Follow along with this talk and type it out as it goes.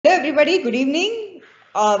Hello, everybody. Good evening.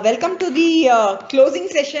 Welcome to the closing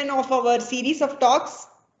session of our series of talks,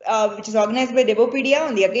 which is organized by Devopedia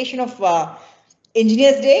on the occasion of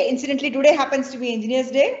Engineers Day. Incidentally, today happens to be Engineers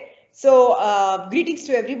Day. So, greetings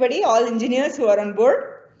to everybody, all engineers who are on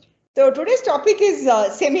board. So, today's topic is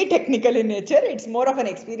semi-technical in nature. It's more of an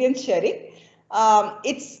experience sharing.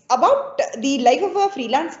 It's about the life of a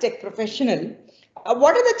freelance tech professional.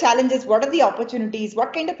 What are the challenges? What are the opportunities?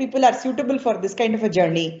 What kind of people are suitable for this kind of a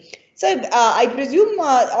journey? So I presume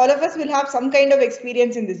all of us will have some kind of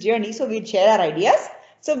experience in this journey. So we'll share our ideas.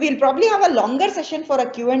 So we'll probably have a longer session for a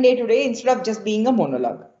Q&A today instead of just being a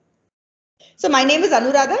monologue. So my name is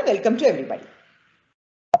Anuradha. Welcome to everybody.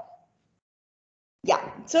 Yeah,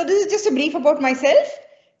 so this is just a brief about myself.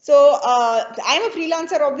 So I'm a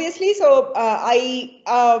freelancer, obviously. So I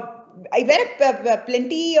wear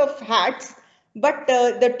plenty of hats, but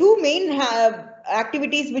the two main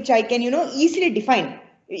activities which I can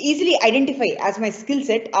easily identify as my skill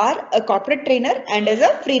set are a corporate trainer and as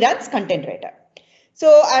a freelance content writer. So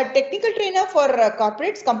a technical trainer for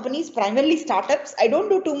corporates, companies, primarily startups. I don't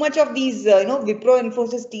do too much of these, Wipro,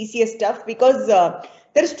 Infosys, TCS stuff because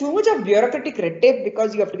there is too much of bureaucratic red tape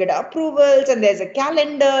because you have to get approvals and there's a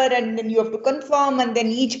calendar and then you have to confirm and then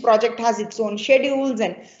each project has its own schedules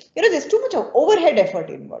and there's too much of overhead effort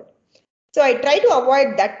involved. So I try to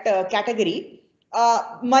avoid that category.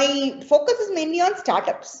 My focus is mainly on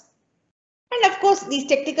startups. And of course, these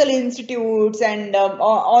technical institutes and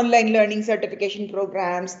online learning certification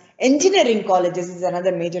programs, engineering colleges is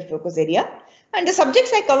another major focus area. And the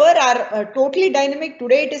subjects I cover are totally dynamic.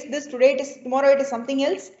 Today it is this, today it is, tomorrow it is something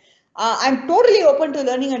else. I'm totally open to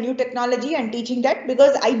learning a new technology and teaching that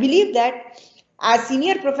because I believe that as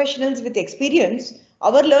senior professionals with experience,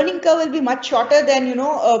 our learning curve will be much shorter than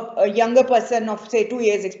a younger person of say 2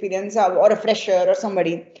 years experience or a fresher or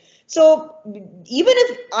somebody. So even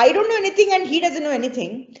if I don't know anything and he doesn't know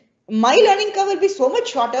anything, my learning curve will be so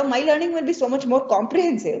much shorter, my learning will be so much more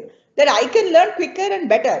comprehensive that I can learn quicker and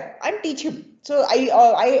better and teach him. So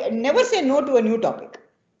I never say no to a new topic.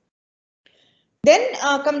 Then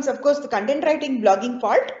comes, of course, the content writing blogging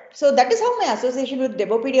part. So that is how my association with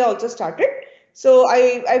Devopedia also started. So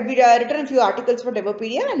I've written a few articles for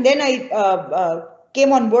Devopedia and then I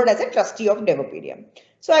came on board as a trustee of Devopedia.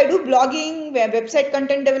 So I do blogging, website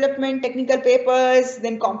content development, technical papers,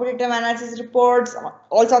 then competitive analysis reports,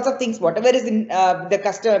 all sorts of things, whatever is in the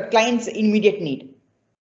customer client's immediate need.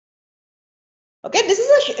 Okay, this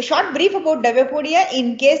is a short brief about Devopedia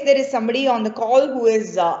in case there is somebody on the call who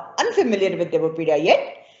is unfamiliar with Devopedia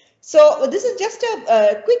yet. So this is just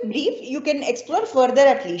a quick brief. You can explore further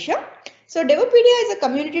at leisure. So Devopedia is a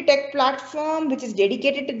community tech platform which is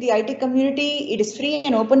dedicated to the IT community. It is free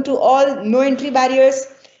and open to all, no entry barriers.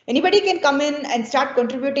 Anybody can come in and start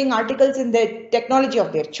contributing articles in the technology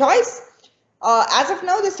of their choice. As of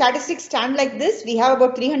now, the statistics stand like this. We have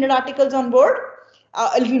about 300 articles on board,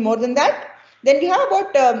 a little more than that. Then we have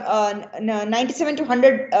about 97 to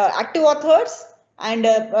 100 active authors and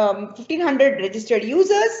 1500 registered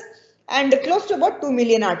users and close to about 2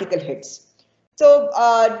 million article hits. So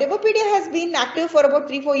Devopedia has been active for about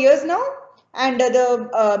 3-4 years now. And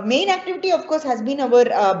the main activity, of course, has been our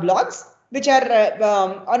blogs, which are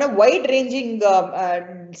on a wide ranging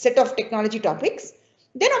set of technology topics.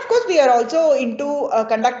 Then, of course, we are also into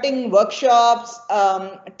conducting workshops,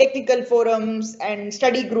 technical forums and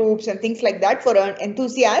study groups and things like that for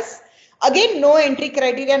enthusiasts. Again, no entry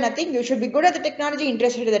criteria, nothing. You should be good at the technology,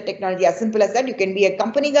 interested in the technology, as simple as that. You can be a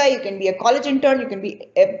company guy, you can be a college intern, you can be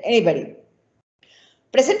anybody.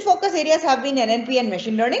 Present focus areas have been NLP and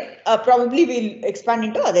machine learning. Probably we'll expand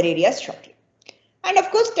into other areas shortly. And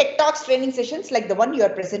of course, tech talks training sessions like the one you are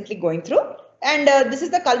presently going through. And this is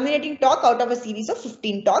the culminating talk out of a series of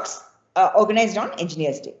 15 talks organized on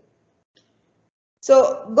Engineers Day.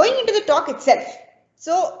 So going into the talk itself.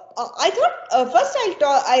 So I thought first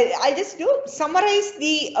I'll just summarize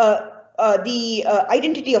the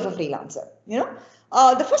identity of a freelancer.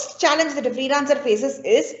 The first challenge that a freelancer faces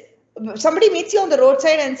is somebody meets you on the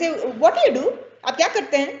roadside and say, what do you do? Aap kya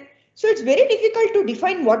karte hain? So it's very difficult to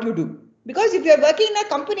define what you do. Because if you're working in a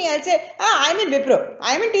company, I'll say, I'm in Wipro,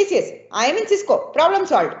 I'm in TCS, I'm in Cisco, problem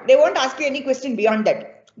solved. They won't ask you any question beyond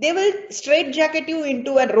that. They will straitjacket you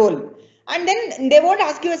into a role and then they won't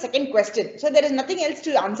ask you a second question. So there is nothing else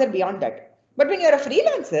to answer beyond that. But when you're a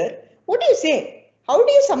freelancer, what do you say? How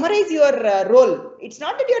do you summarize your role? It's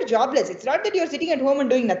not that you're jobless. It's not that you're sitting at home and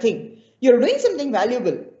doing nothing. You're doing something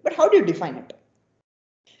valuable, but how do you define it?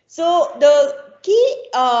 So the key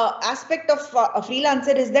aspect of a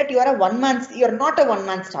freelancer is that you're not a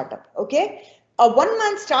one-man startup. Okay, a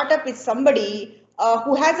one-man startup is somebody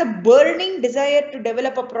who has a burning desire to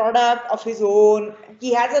develop a product of his own.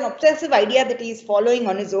 He has an obsessive idea that he is following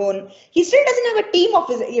on his own. He still doesn't have a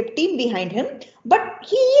team behind him, but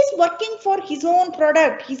he is working for his own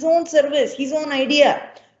product, his own service, his own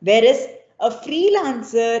idea. Whereas a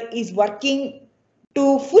freelancer is working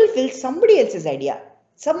to fulfill somebody else's idea.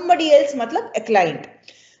 Somebody else, matlab a client.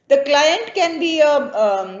 The client can be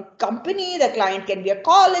a company, the client can be a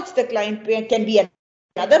college, the client can be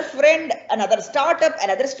another friend, another startup,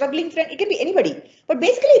 another struggling friend. It can be anybody. But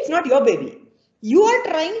basically, it's not your baby. You are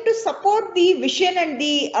trying to support the vision and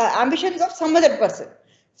the ambitions of some other person.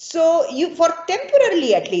 So you, for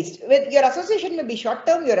temporarily at least, with your association may be short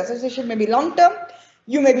term, your association may be long term.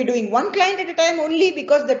 You may be doing one client at a time only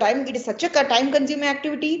because it is such a time consuming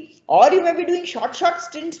activity, or you may be doing short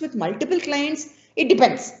stints with multiple clients. It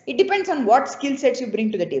depends. It depends on what skill sets you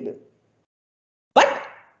bring to the table. But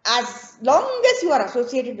as long as you are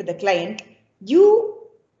associated with the client, you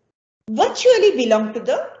virtually belong to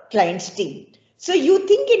the client's team. So you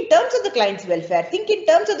think in terms of the client's welfare, think in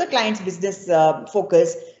terms of the client's business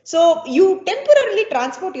focus. So you temporarily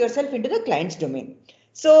transport yourself into the client's domain.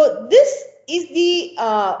 So this is the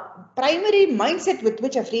primary mindset with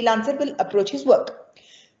which a freelancer will approach his work.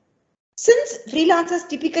 Since freelancers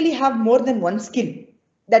typically have more than one skill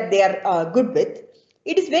that they are good with,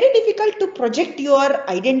 it is very difficult to project your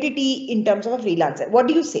identity in terms of a freelancer. What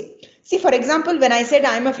do you say? See, for example, when I said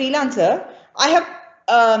I'm a freelancer, I have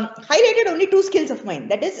highlighted only two skills of mine,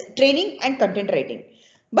 that is training and content writing.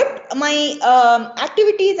 But my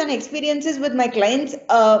activities and experiences with my clients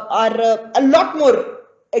are a lot more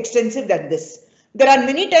extensive than this. There are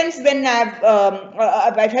many times when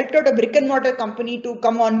I've helped out a brick and mortar company to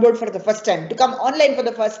come on board for the first time, to come online for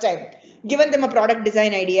the first time, given them a product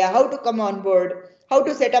design idea, how to come on board, how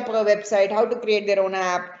to set up a website, how to create their own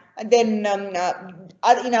app. And then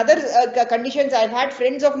in other conditions, I've had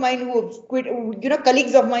friends of mine who have quit,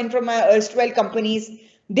 colleagues of mine from my erstwhile companies.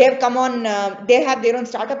 They've come on, they have their own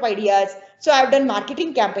startup ideas. So I've done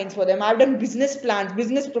marketing campaigns for them. I've done business plans,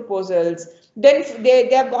 business proposals. Then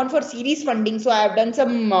they have gone for series funding. So I've done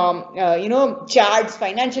some, charts,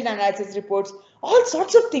 financial analysis reports, all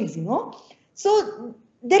sorts of things, So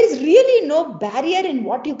there is really no barrier in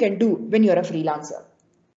what you can do when you're a freelancer.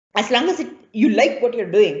 As long as you like what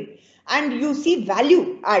you're doing and you see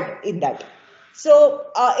value add in that. So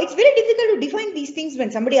it's very difficult to define these things when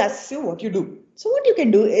somebody asks you what you do. So what you can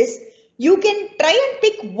do is you can try and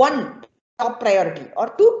pick one top priority or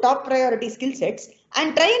two top priority skill sets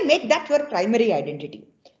and try and make that your primary identity.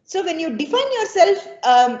 So when you define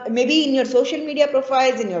yourself, maybe in your social media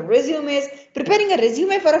profiles, in your resumes, preparing a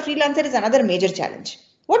resume for a freelancer is another major challenge.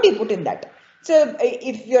 What do you put in that? So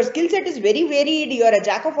if your skill set is very varied, you're a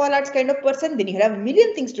jack of all arts kind of person, then you have a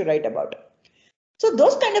million things to write about. So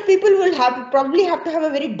those kind of people will probably have to have a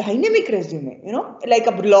very dynamic resume, like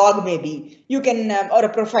a blog maybe. You can, or a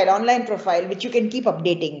profile, online profile, which you can keep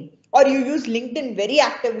updating. Or you use LinkedIn very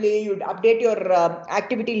actively, you'd update your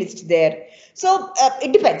activity list there. So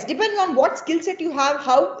it depends on what skill set you have,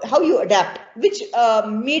 how you adapt, which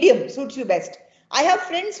medium suits you best. I have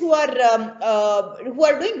friends who are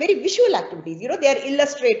doing very visual activities. They are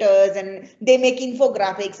illustrators and they make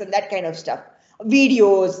infographics and that kind of stuff,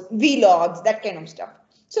 videos, vlogs, that kind of stuff.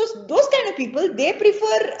 So those kind of people, they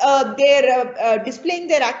prefer their displaying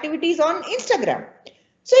their activities on Instagram.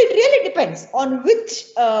 So it really depends on which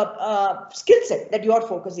skill set that you are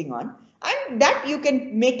focusing on, and that you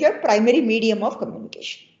can make your primary medium of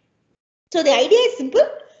communication. So the idea is simple.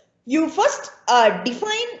 You first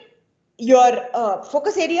define your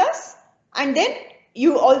focus areas, and then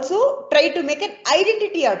you also try to make an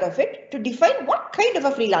identity out of it to define what kind of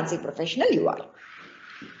a freelancing professional you are.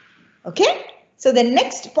 Okay, so the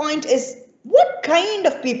next point is what kind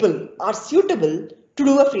of people are suitable to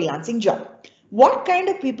do a freelancing job? What kind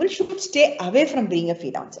of people should stay away from being a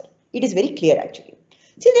freelancer? It is very clear actually.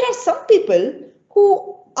 See, there are some people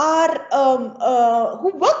who are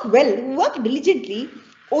who work well, who work diligently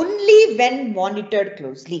only when monitored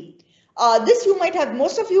closely. This you might have,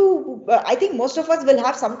 most of you, I think most of us will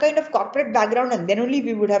have some kind of corporate background, and then only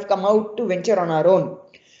we would have come out to venture on our own.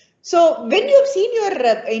 So when you've seen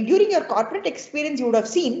your, during your corporate experience, you would have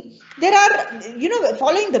seen there are,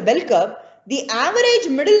 following the bell curve, the average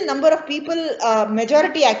middle number of people,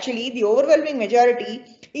 majority actually, the overwhelming majority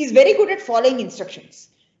is very good at following instructions.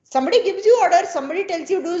 Somebody gives you orders, somebody tells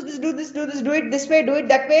you do this, do this, do this, do it this way, do it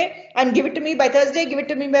that way, and give it to me by Thursday, give it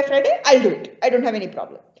to me by Friday, I'll do it. I don't have any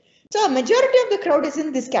problem. So a majority of the crowd is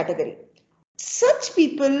in this category. Such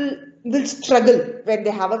people will struggle when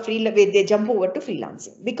they have when they jump over to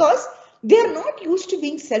freelancing, because they are not used to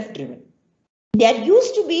being self-driven. They are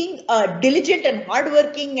used to being diligent and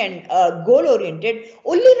hardworking and goal-oriented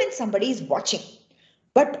only when somebody is watching.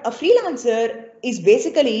 But a freelancer is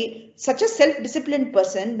basically such a self-disciplined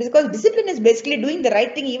person, because discipline is basically doing the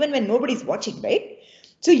right thing even when nobody is watching, right?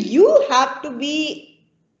 So you have to be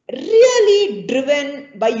really driven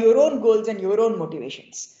by your own goals and your own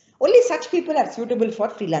motivations. Only such people are suitable for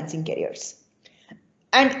freelancing careers.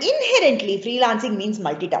 And inherently, freelancing means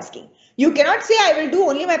multitasking. You cannot say I will do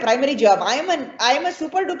only my primary job. I am a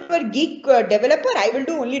super duper geek developer. I will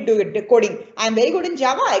do only coding. I am very good in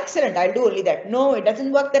Java. Excellent. I'll do only that. No, it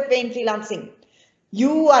doesn't work that way in freelancing.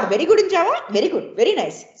 You are very good in Java. Very good. Very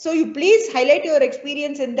nice. So you please highlight your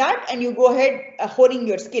experience in that and you go ahead honing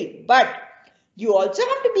your skill. But you also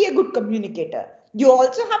have to be a good communicator. You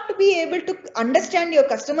also have to be able to understand your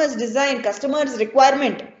customer's design, customer's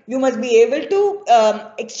requirement. You must be able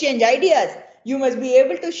to exchange ideas. You must be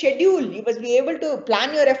able to schedule. You must be able to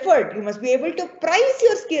plan your effort. You must be able to price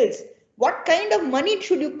your skills. What kind of money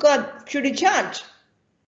should you charge?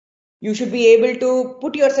 You should be able to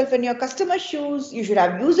put yourself in your customer's shoes. You should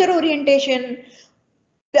have user orientation.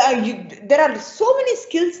 There are so many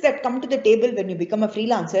skills that come to the table when you become a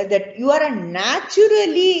freelancer that you are a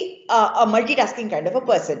naturally a multitasking kind of a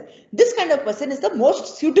person. This kind of person is the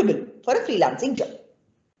most suitable for a freelancing job.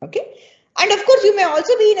 Okay. And of course, you may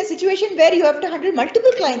also be in a situation where you have to handle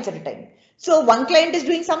multiple clients at a time. So one client is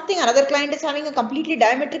doing something, another client is having a completely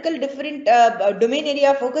diametrical different domain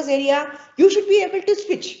area, focus area. You should be able to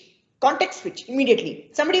switch. Context switch immediately.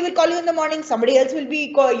 Somebody will call you in the morning, somebody else will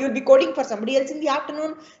be, you'll be coding for somebody else in the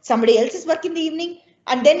afternoon, somebody else's work in the evening,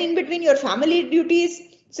 and then in between your family duties.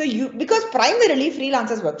 So because primarily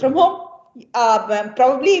freelancers work from home.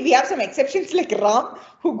 Probably we have some exceptions like Ram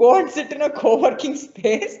who go and sit in a co-working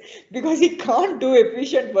space because he can't do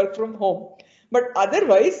efficient work from home. But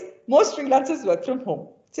otherwise, most freelancers work from home.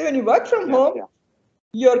 So when you work from home,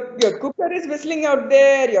 your cooker is whistling out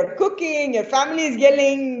there, you're cooking, your family is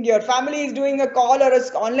yelling, your family is doing a call or an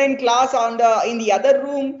online class in the other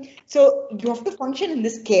room. So you have to function in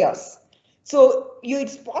this chaos. So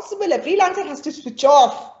it's possible a freelancer has to switch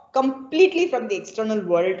off completely from the external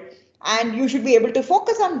world, and you should be able to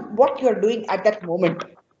focus on what you're doing at that moment.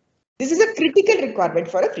 This is a critical requirement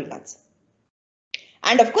for a freelancer.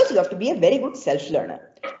 And of course, you have to be a very good self-learner.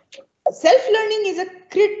 Self-learning is a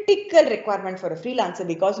critical requirement for a freelancer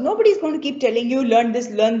because nobody is going to keep telling you, learn this,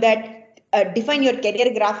 learn that, define your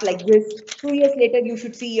career graph like this. 2 years later, you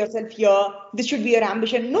should see yourself here. This should be your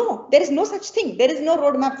ambition. No, there is no such thing. There is no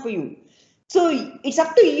roadmap for you. So it's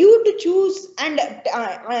up to you to choose. And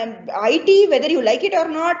IT, whether you like it or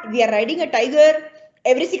not, we are riding a tiger.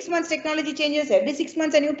 Every 6 months, technology changes. Every 6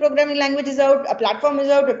 months, a new programming language is out, a platform is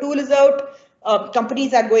out, a tool is out.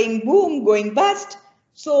 Companies are going boom, going bust.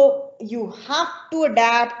 So you have to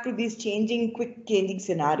adapt to these quick changing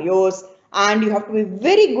scenarios, and you have to be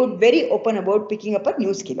very good, very open about picking up a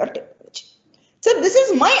new skill or technology. So this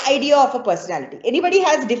is my idea of a personality. Anybody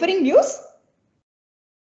has differing views?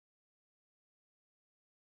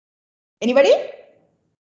 Anybody?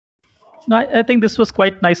 No, I think this was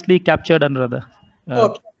quite nicely captured, Anuradha.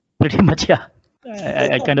 Okay. Pretty much, yeah.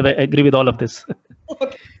 I kind of agree with all of this.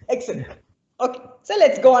 Okay, excellent. Okay, so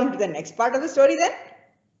let's go on to the next part of the story then.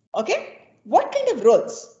 Okay, what kind of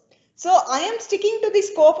roles? So I am sticking to the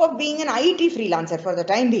scope of being an IT freelancer for the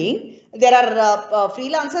time being. There are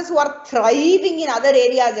freelancers who are thriving in other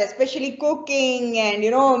areas, especially cooking and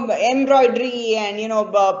embroidery and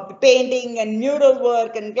painting and mural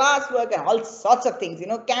work and glass work and all sorts of things.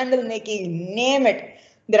 Candle making, name it.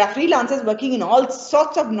 There are freelancers working in all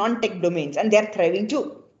sorts of non-tech domains, and they are thriving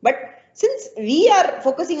too. But since we are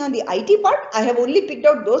focusing on the IT part, I have only picked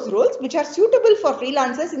out those roles which are suitable for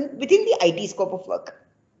freelancers within the IT scope of work.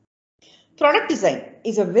 Product design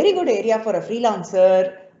is a very good area for a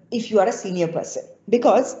freelancer if you are a senior person,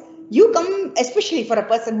 because you come, especially for a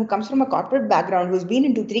person who comes from a corporate background, who's been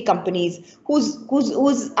into 3 companies,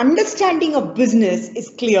 whose understanding of business is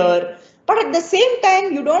clear, but at the same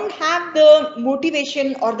time, you don't have the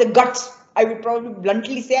motivation or the guts. I would probably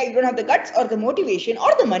bluntly say you don't have the guts or the motivation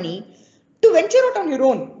or the money to venture out on your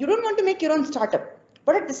own. You don't want to make your own startup.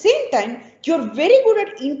 But at the same time, you're very good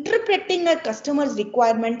at interpreting a customer's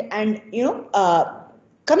requirement and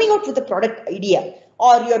coming out with a product idea,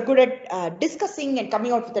 or you're good at discussing and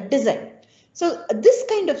coming out with a design. So this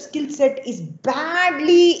kind of skill set is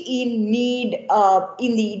badly in need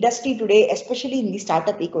in the industry today, especially in the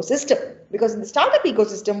startup ecosystem. Because in the startup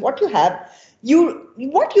ecosystem, what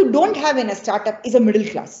you don't have in a startup is a middle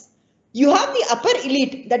class. You have the upper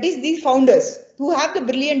elite, that is the founders who have the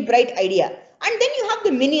brilliant, bright idea. And then you have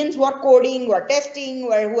the minions who are coding, who are testing,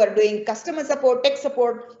 who are doing customer support, tech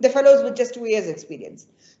support, the fellows with just 2 years experience.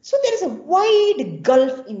 So there is a wide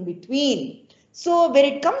gulf in between. So when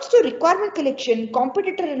it comes to requirement collection,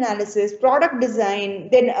 competitor analysis, product design,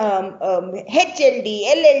 then HLD,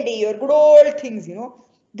 LLD, your good old things,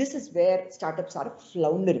 this is where startups are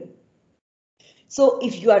floundering. So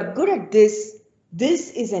if you are good at this,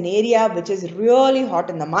 this is an area which is really hot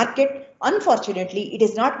in the market. Unfortunately, it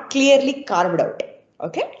is not clearly carved out.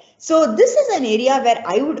 Okay. So this is an area where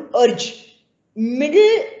I would urge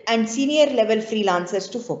middle and senior level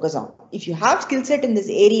freelancers to focus on. If you have skill set in this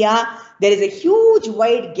area, there is a huge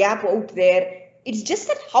wide gap out there. It's just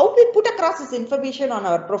that how we put across this information on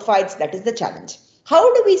our profiles, that is the challenge.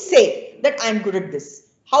 How do we say that I'm good at this?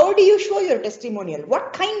 How do you show your testimonial?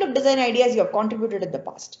 What kind of design ideas you have contributed in the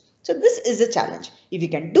past? So this is a challenge. If you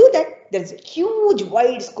can do that, there's a huge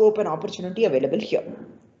wide scope and opportunity available here.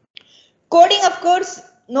 Coding, of course,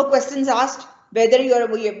 no questions asked. Whether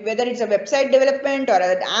it's a website development or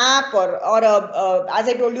an app or as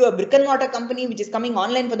I told you, a brick and mortar company which is coming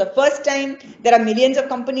online for the first time. There are millions of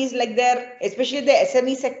companies like there, especially the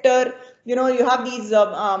SME sector. You have these.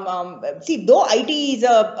 See, though IT is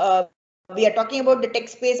we are talking about the tech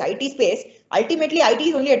space, IT space. Ultimately, IT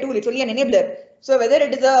is only a tool. It's only an enabler. So whether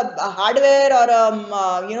it is a hardware or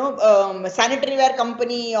a sanitary ware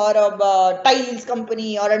company or a tiles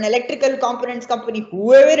company or an electrical components company,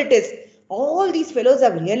 whoever it is, all these fellows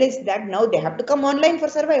have realized that now they have to come online for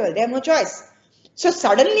survival. They have no choice. So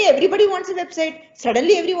suddenly everybody wants a website.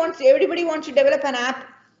 Suddenly everybody wants to develop an app.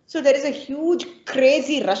 So there is a huge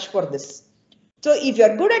crazy rush for this. So if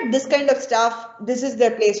you're good at this kind of stuff, this is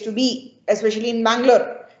the place to be, especially in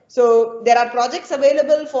Bangalore. So there are projects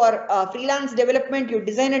available for freelance development. You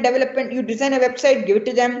design a website, give it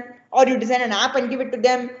to them, or you design an app and give it to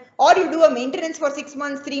them, or you do a maintenance for 6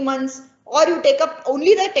 months, 3 months, or you take up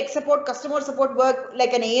only the tech support, customer support work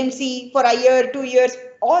like an AMC for a year, 2 years.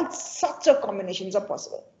 All sorts of combinations are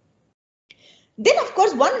possible. Then, of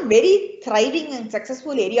course, one very thriving and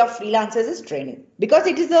successful area of freelancers is training, because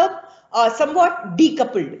it is a somewhat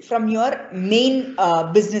decoupled from your main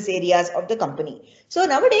business areas of the company. So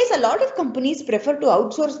nowadays, a lot of companies prefer to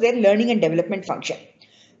outsource their learning and development function.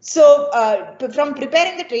 So from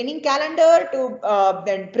preparing the training calendar to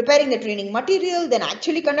then preparing the training material, then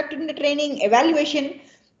actually conducting the training, evaluation,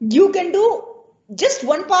 you can do just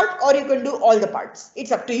one part or you can do all the parts.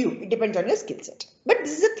 It's up to you. It depends on your skill set. But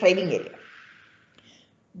this is a thriving area.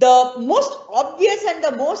 The most obvious and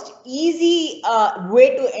the most easy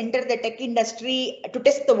way to enter the tech industry to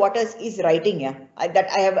test the waters is writing. Yeah, I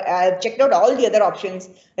have checked out all the other options.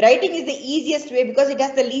 Writing is the easiest way because it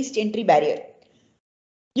has the least entry barrier.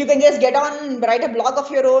 You can just get on, write a blog of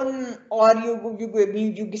your own, or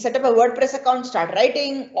you set up a WordPress account, start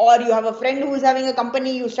writing, or you have a friend who is having a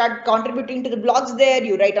company, you start contributing to the blogs there,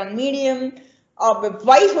 you write on Medium.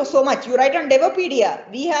 Why so much? You write on Devopedia.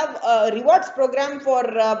 We have a rewards program for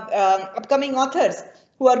upcoming authors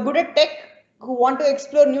who are good at tech, who want to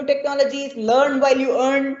explore new technologies, learn while you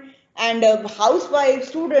earn, and housewives,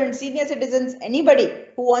 students, senior citizens, anybody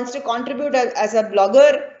who wants to contribute as a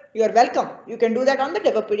blogger, you are welcome. You can do that on the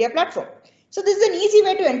Devopedia platform. So this is an easy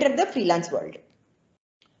way to enter the freelance world.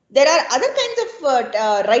 There are other kinds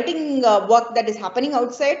of writing work that is happening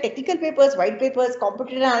outside, technical papers, white papers,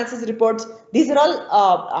 competitor analysis reports. These are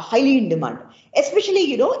all highly in demand,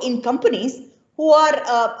 especially, in companies who are,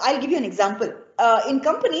 I'll give you an example, in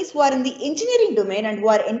companies who are in the engineering domain and who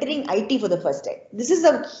are entering IT for the first time. This is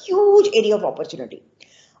a huge area of opportunity.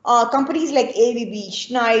 Companies like ABB,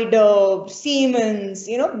 Schneider, Siemens,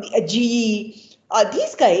 GE,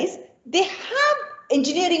 these guys, they have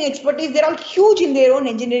engineering expertise. They're all huge in their own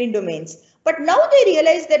engineering domains. But now they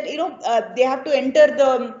realize that, they have to enter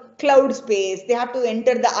the cloud space. They have to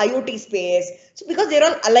enter the IoT space. So because they're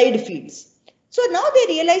all allied fields. So now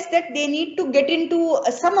they realize that they need to get into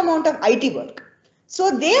some amount of IT work. So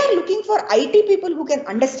they are looking for IT people who can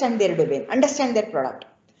understand their domain, understand their product.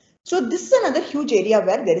 So this is another huge area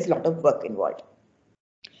where there is a lot of work involved.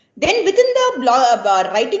 Then within the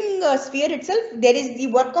writing sphere itself, there is the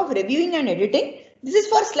work of reviewing and editing. This is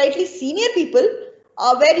for slightly senior people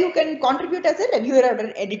where you can contribute as a reviewer or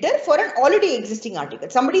an editor for an already existing article.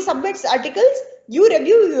 Somebody submits articles, you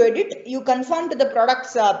review, you edit, you conform to the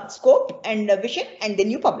product's scope and vision, and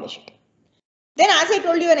then you publish it. Then, as I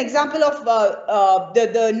told you, an example of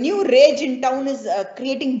the new rage in town is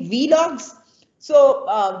creating vlogs.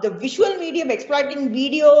 So the visual medium, exploiting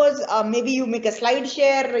videos, maybe you make a slide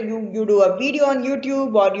share, you do a video on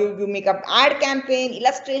YouTube, or you make an ad campaign,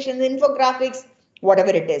 illustrations, infographics, whatever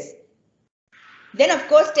it is. Then, of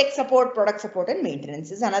course, tech support, product support, and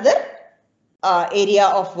maintenance is another area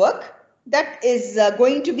of work that is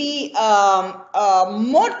going to be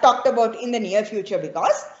more talked about in the near future,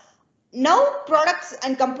 because now products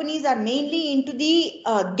and companies are mainly into the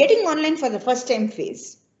getting online for the first time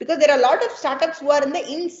phase, because there are a lot of startups who are in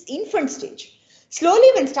the infant stage. Slowly,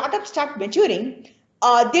 when startups start maturing,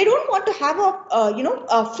 they don't want to have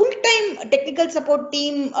a full-time technical support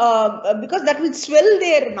team because that will swell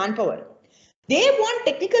their manpower. They want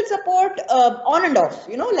technical support on and off,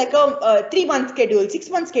 like a 3-month schedule,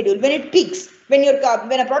 6-month schedule, when it peaks, when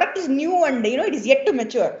a product is new and it is yet to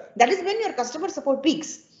mature. That is when your customer support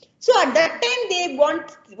peaks. So at that time they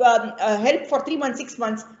want help for 3 months, 6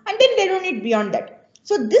 months, and then they don't need beyond that.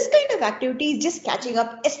 So this kind of activity is just catching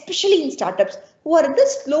up, especially in startups who are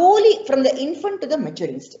this slowly from the infant to the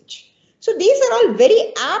maturing stage. So these are all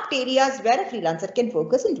very apt areas where a freelancer can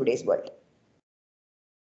focus in today's world.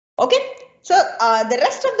 Okay, so the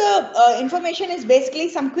rest of the information is basically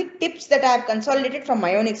some quick tips that I have consolidated from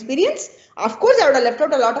my own experience. Of course, I would have left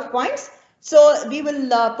out a lot of points. So we will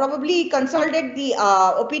probably consolidate the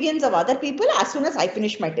opinions of other people as soon as I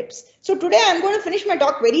finish my tips. So today I'm going to finish my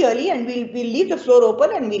talk very early, and we'll leave the floor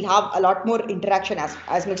open, and we'll have a lot more interaction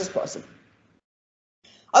as much as possible.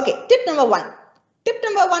 Okay, tip number one. Tip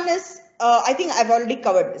number one is, I think I've already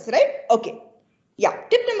covered this, right? Okay. Yeah,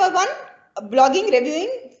 tip number one, blogging,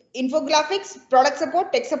 reviewing, infographics, product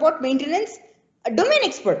support, tech support, maintenance, domain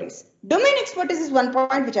expertise. Domain expertise is one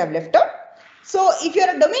point which I've left out. So if you're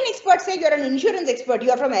a domain expert, say you're an insurance expert,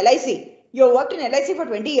 you are from LIC, you worked in LIC for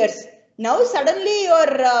 20 years. Now suddenly your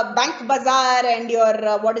Bank Bazaar and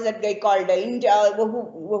your, what is that guy called?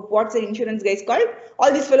 What's the insurance guys called?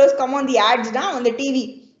 All these fellows come on the ads now on the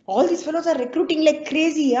TV. All these fellows are recruiting like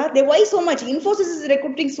crazy. Yeah? Why so much? Infosys is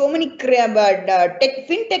recruiting so many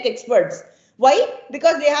fintech experts. Why?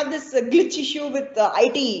 Because they have this glitch issue with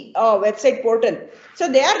IT website portal. So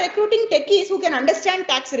they are recruiting techies who can understand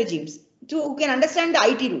tax regimes, who can understand the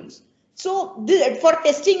IT rules. So for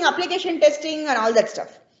testing, application testing and all that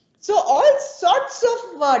stuff. So all sorts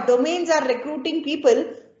of domains are recruiting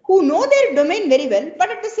people who know their domain very well,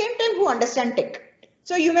 but at the same time who understand tech.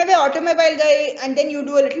 So you may be an automobile guy, and then you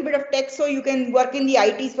do a little bit of tech, so you can work in the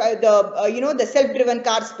IT, the self-driven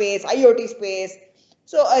car space, IoT space.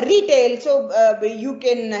 So retail, so you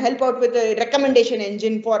can help out with a recommendation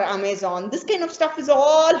engine for Amazon. This kind of stuff is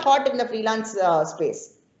all hot in the freelance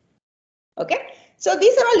space. Okay, so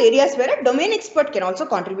these are all areas where a domain expert can also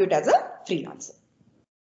contribute as a freelancer.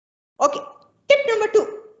 Okay, tip number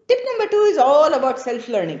two. Tip number two is all about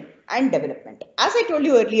self-learning and development. As I told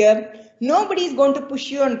you earlier, nobody is going to push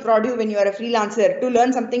you and prod you when you are a freelancer to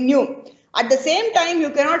learn something new. At the same time, you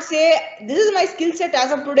cannot say, this is my skill set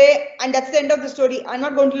as of today, and that's the end of the story. I'm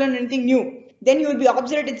not going to learn anything new. Then you will be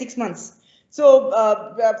obsolete in 6 months. So,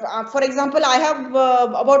 for example, I have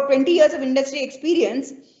about 20 years of industry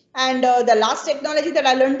experience, and the last technology that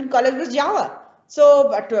I learned in college was Java.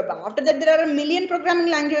 So after that, there are a million programming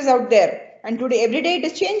languages out there, and today, every day it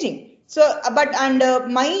is changing. So,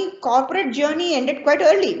 my corporate journey ended quite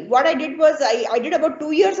early. What I did was I did about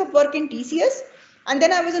 2 years of work in TCS, and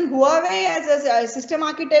then I was in Huawei as a system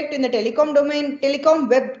architect in the telecom domain, telecom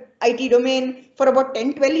web IT domain for about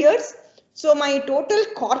 10-12 years. So my total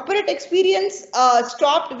corporate experience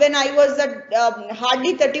stopped when I was at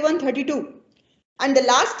hardly 31-32. And the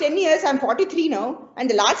last 10 years, I'm 43 now, and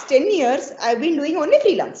the last 10 years, I've been doing only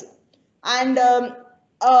freelancing. And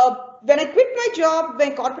when I quit my job,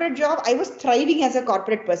 my corporate job, I was thriving as a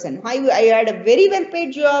corporate person. I had a very well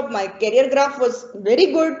paid job. My career graph was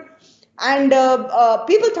very good. And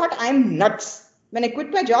people thought I'm nuts. When I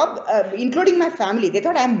quit my job, including my family, they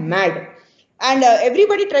thought I'm mad. And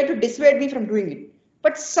everybody tried to dissuade me from doing it.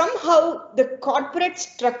 But somehow the corporate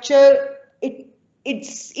structure, it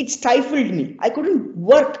stifled me. I couldn't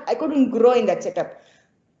work. I couldn't grow in that setup.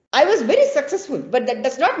 I was very successful, but that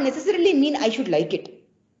does not necessarily mean I should like it.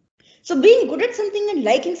 So being good at something and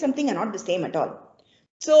liking something are not the same at all.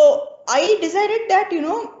 So I decided that,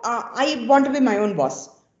 I want to be my own boss.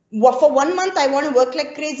 For 1 month, I want to work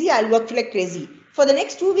like crazy. I'll work like crazy. For the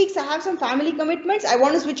next 2 weeks, I have some family commitments. I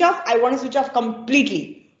want to switch off. I want to switch off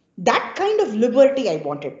completely. That kind of liberty I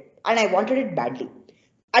wanted, and I wanted it badly.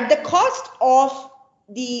 At the cost of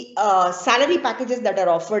the salary packages that are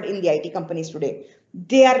offered in the IT companies today,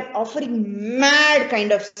 they are offering mad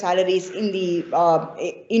kind of salaries in the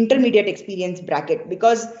intermediate experience bracket,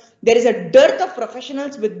 because there is a dearth of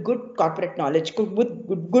professionals with good corporate knowledge,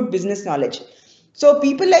 with good business knowledge. So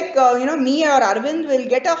people like me or Arvind will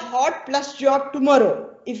get a hot plus job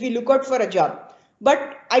tomorrow if we look out for a job.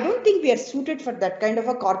 But I don't think we are suited for that kind of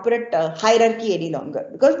a corporate hierarchy any longer,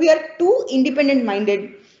 because we are too independent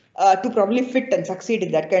minded to probably fit and succeed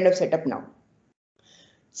in that kind of setup now.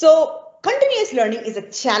 So continuous learning is a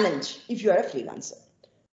challenge if you are a freelancer.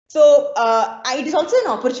 So it is also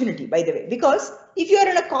an opportunity, by the way, because if you are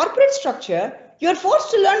in a corporate structure, you are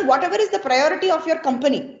forced to learn whatever is the priority of your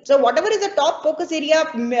company. So whatever is the top focus area,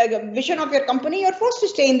 vision of your company, you are forced to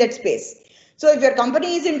stay in that space. So if your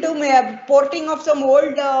company is into porting of some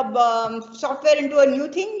old software into a new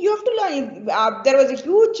thing, you have to learn. There was a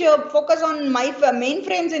huge focus on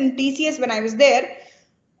mainframes in TCS when I was there.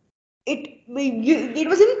 It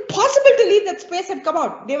was impossible to leave that space and come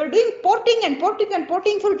out. They were doing porting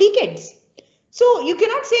for decades. So you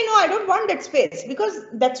cannot say, no, I don't want that space, because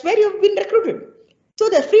that's where you've been recruited. So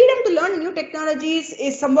the freedom to learn new technologies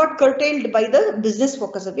is somewhat curtailed by the business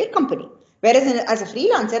focus of your company. Whereas as a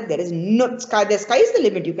freelancer, there is no sky, the sky is the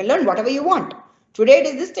limit. You can learn whatever you want. Today it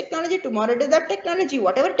is this technology, tomorrow it is that technology,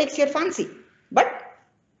 whatever takes your fancy. But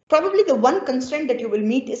probably the one constraint that you will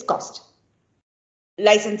meet is cost.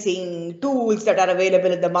 Licensing tools that are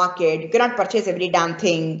available in the market, you cannot purchase every damn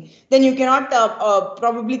thing. Then you cannot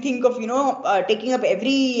probably think of taking up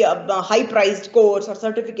every high priced course or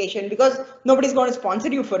certification, because nobody's going to sponsor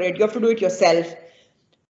you for it. You have to do it yourself.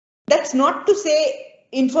 That's not to say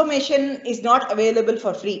information is not available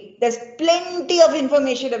for free. There's plenty of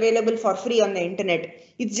information available for free on the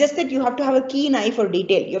internet. It's just that you have to have a keen eye for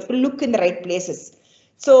detail. You have to look in the right places.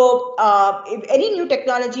 So if any new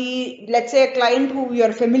technology, let's say a client who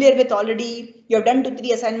you're familiar with already, you've done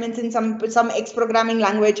 2-3 assignments in some X programming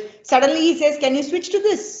language, suddenly he says, can you switch to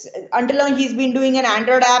this? Until now he's been doing an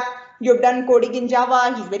Android app, you've done coding in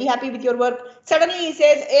Java, he's very happy with your work. Suddenly he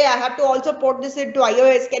says, hey, I have to also port this into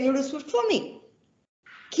iOS, can you do Swift for me?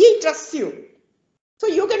 He trusts you. So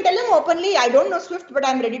you can tell him openly, I don't know Swift, but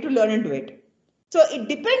I'm ready to learn and do it. So it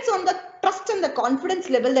depends on the trust and the confidence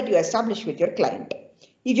level that you establish with your client.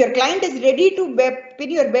 If your client is ready to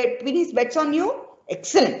pin his bets on you,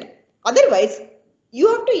 excellent. Otherwise, you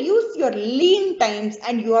have to use your lean times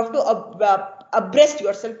and you have to abreast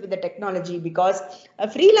yourself with the technology, because a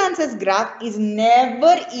freelancer's graph is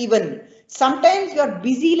never even. Sometimes you're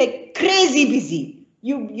busy, like crazy busy.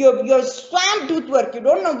 You're swamped with work. You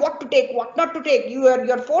don't know what to take, what not to take.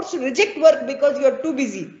 You're forced to reject work because you're too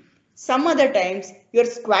busy. Some other times you're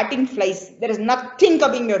squatting flies. There is nothing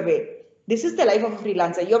coming your way. This is the life of a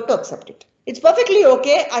freelancer. You have to accept it. It's perfectly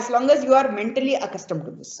okay as long as you are mentally accustomed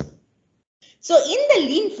to this. So in the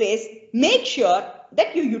lean phase, make sure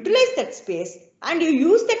that you utilize that space and you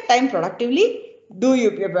use that time productively. Do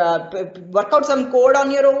you work out some code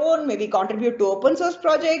on your own, maybe contribute to open source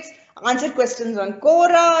projects, answer questions on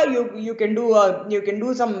Quora. You can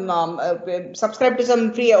do some subscribe to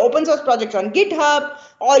some free open source projects on GitHub,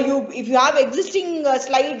 or if you have existing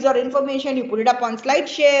slides or information, you put it up on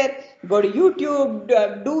SlideShare. Go to YouTube,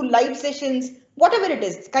 do live sessions. Whatever it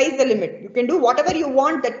is, sky is the limit. You can do whatever you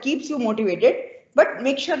want that keeps you motivated, but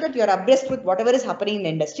make sure that you're abreast with whatever is happening in the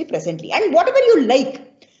industry presently and whatever you like.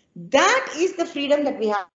 That is the freedom that we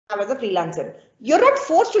have as a freelancer. You're not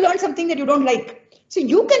forced to learn something that you don't like. So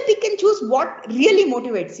you can pick and choose what really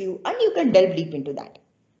motivates you and you can delve deep into that.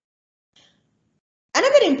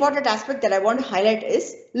 Another important aspect that I want to highlight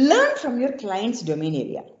is learn from your client's domain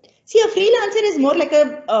area. See, a freelancer is more like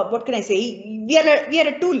a what can I say? We are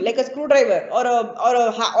a tool, like a screwdriver or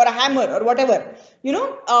a hammer or whatever. We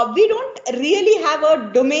don't really have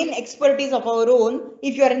a domain expertise of our own.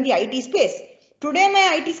 If you are in the IT space, today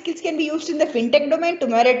my IT skills can be used in the fintech domain.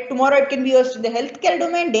 Tomorrow it can be used in the healthcare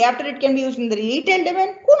domain. Day after it can be used in the retail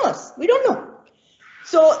domain. Who knows? We don't know.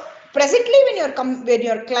 So presently, when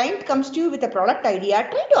your client comes to you with a product idea,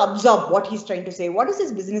 try to absorb what he's trying to say. What is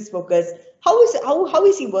his business focus? How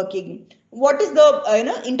is he working? What is the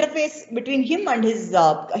interface between him and his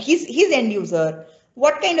end user?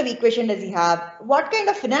 What kind of equation does he have? What kind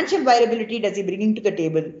of financial viability does he bring to the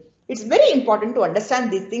table? It's very important to understand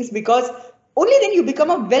these things, because only then you become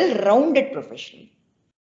a well-rounded professional.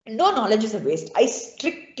 No knowledge is a waste. I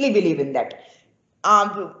strictly believe in that.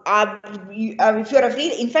 If you're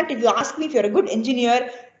in fact, if you ask me, if you're a good engineer,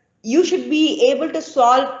 you should be able to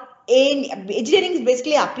solve engineering is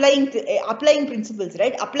basically applying principles,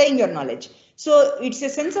 right? Applying your knowledge. So it's a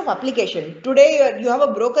sense of application. Today you have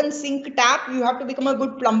a broken sink tap, you have to become a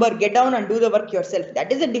good plumber, get down and do the work yourself.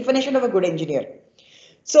 That is the definition of a good engineer.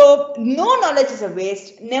 So no knowledge is a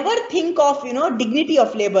waste. Never think of, dignity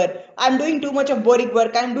of labor. I'm doing too much of boring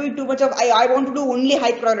work. I'm doing too much of, I want to do only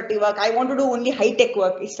high priority work. I want to do only high tech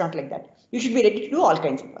work. It's not like that. You should be ready to do all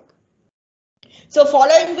kinds of work. So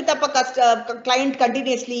following with up a client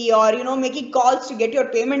continuously, or, making calls to get your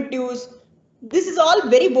payment dues. This is all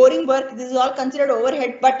very boring work. This is all considered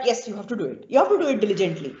overhead, but yes, you have to do it. You have to do it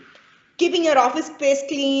diligently. Keeping your office space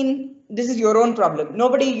clean, this is your own problem.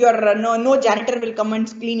 Nobody, no janitor will come and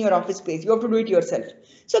clean your office space. You have to do it yourself.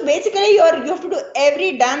 So basically, you have to do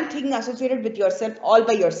every damn thing associated with yourself all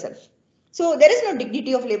by yourself. So there is no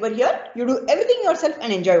dignity of labor here. You do everything yourself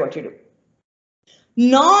and enjoy what you do.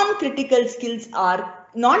 Non-technical skills are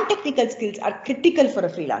critical for a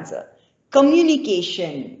freelancer.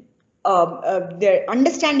 Communication,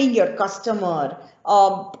 understanding your customer,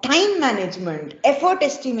 time management, effort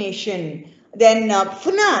estimation, then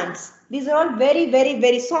finance. These are all very, very,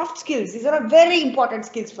 very soft skills. These are all very important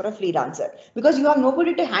skills for a freelancer because you have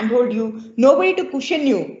nobody to handhold you, nobody to cushion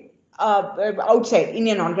you outside in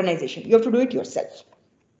an organization. You have to do it yourself.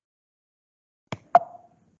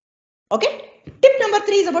 Okay. Tip number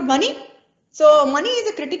 3 is about money. So money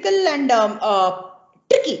is a critical and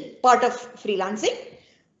tricky part of freelancing.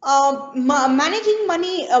 Managing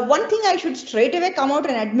money, one thing I should straight away come out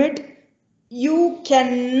and admit, you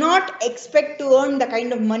cannot expect to earn the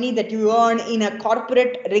kind of money that you earn in a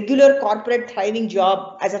regular corporate thriving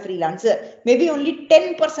job as a freelancer. Maybe only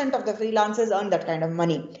 10% of the freelancers earn that kind of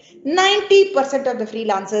money. 90% of the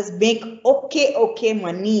freelancers make okay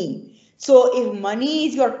money. So if money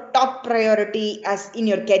is your top priority as in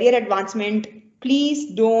your career advancement,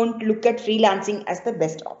 please don't look at freelancing as the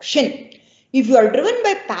best option. If you are driven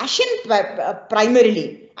by passion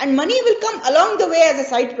primarily and money will come along the way as a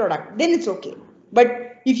side product, then it's okay.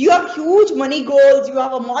 But if you have huge money goals, you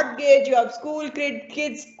have a mortgage, you have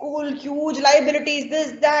kids, school, huge liabilities,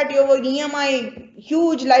 this, that, you have an EMI,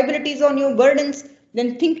 huge liabilities on you, burdens,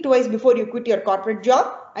 then think twice before you quit your corporate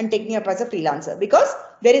job and take me up as a freelancer because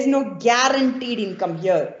there is no guaranteed income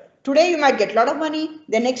here. Today you might get a lot of money,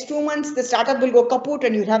 the next 2 months the startup will go kaput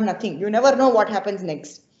and you have nothing. You never know what happens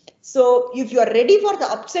next. So if you are ready for the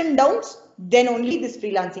ups and downs, then only this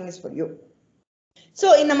freelancing is for you.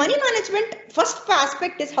 So in the money management, first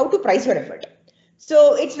aspect is how to price your effort.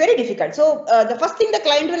 So it's very difficult. So the first thing the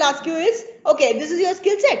client will ask you is, okay, this is your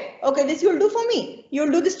skill set. Okay, this you'll do for me.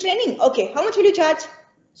 You'll do this training. Okay, how much will you charge?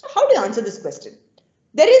 So how do you answer this question?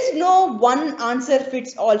 There is no one answer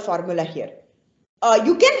fits all formula here.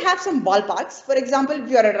 You can have some ballparks. For example, if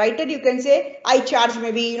you are a writer, you can say, I charge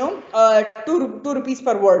maybe, 2 rupees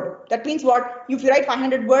per word. That means what? If you write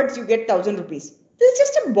 500 words, you get 1,000 rupees. This is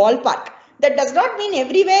just a ballpark. That does not mean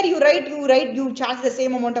everywhere you charge the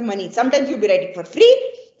same amount of money. Sometimes you'll be writing for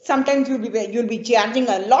free. Sometimes you'll be charging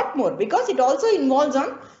a lot more because it also involves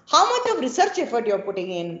on how much of research effort you're putting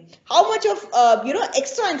in, how much of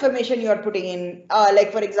extra information you're putting in,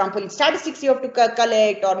 like for example, statistics you have to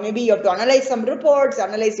collect, or maybe you have to analyze some reports,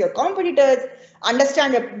 analyze your competitors,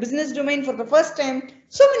 understand your business domain for the first time.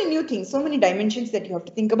 So many new things, so many dimensions that you have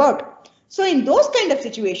to think about. So in those kind of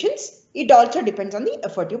situations, it also depends on the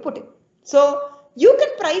effort you put in. So you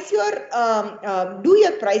can price do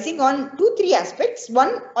your pricing on 2-3 aspects.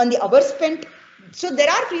 One, on the hours spent. So there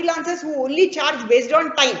are freelancers who only charge based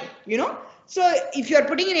on time, So if you are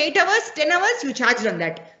putting in 8 hours, 10 hours, you charge on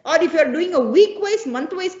that. Or if you are doing a week-wise,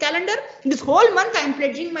 month-wise calendar, this whole month I am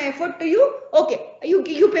pledging my effort to you. Okay,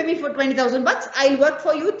 you pay me for 20,000 bucks. I'll work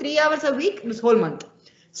for you 3 hours a week this whole month.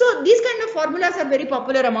 So these kind of formulas are very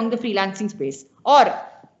popular among the freelancing space. Or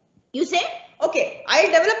you say, okay, I'll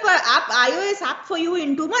develop an iOS app for you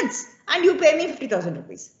in 2 months and you pay me 50,000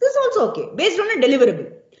 rupees. This is also okay, based on a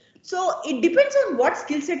deliverable. So it depends on what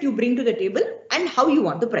skill set you bring to the table and how you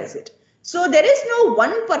want to price it. So there is no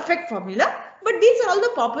one perfect formula, but these are all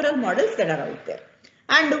the popular models that are out there.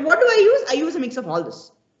 And what do I use? I use a mix of all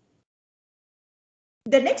this.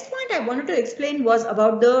 The next point I wanted to explain was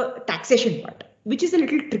about the taxation part, which is a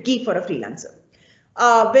little tricky for a freelancer.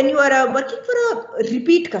 When you are working for a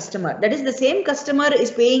repeat customer, that is the same customer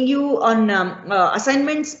is paying you on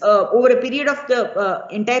assignments over a period of the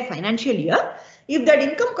entire financial year. If that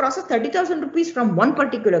income crosses 30,000 rupees from one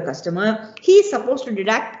particular customer, he is supposed to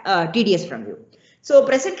deduct TDS from you. So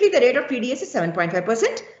presently the rate of TDS is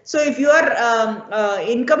 7.5%. So if your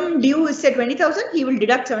income due is say 20,000, he will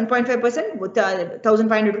deduct 7.5% with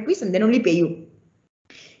 1,500 rupees and then only pay you.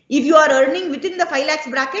 If you are earning within the 5 lakhs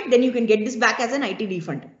bracket, then you can get this back as an IT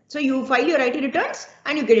refund. So you file your IT returns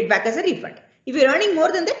and you get it back as a refund. If you're earning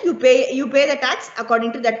more than that, you pay the tax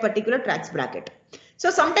according to that particular tax bracket. So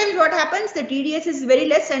sometimes what happens, the TDS is very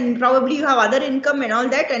less and probably you have other income and all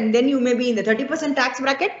that, and then you may be in the 30% tax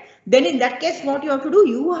bracket. Then in that case, what you have to do,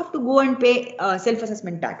 you have to go and pay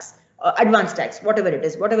self-assessment tax, advance tax, whatever it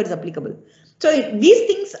is, whatever is applicable. So these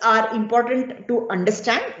things are important to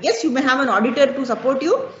understand. Yes, you may have an auditor to support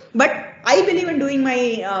you, but I believe in doing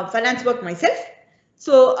my finance work myself.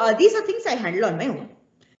 So these are things I handle on my own.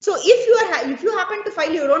 So if you happen to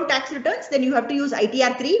file your own tax returns, then you have to use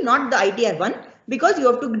ITR 3, not the ITR 1. because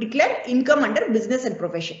you have to declare income under business and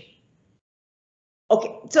profession.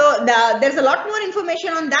 Okay, so there's a lot more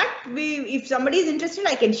information on that. If somebody is interested,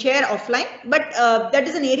 I can share offline, but that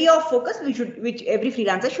is an area of focus which every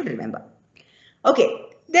freelancer should remember. Okay,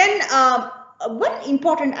 then one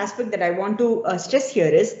important aspect that I want to stress here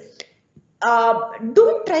is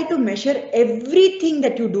don't try to measure everything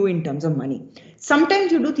that you do in terms of money.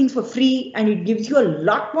 Sometimes you do things for free and it gives you a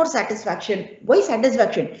lot more satisfaction. Why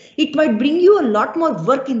satisfaction? It might bring you a lot more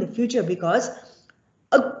work in the future, because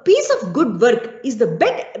a piece of good work is the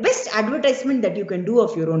best advertisement that you can do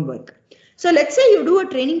of your own work. So let's say you do a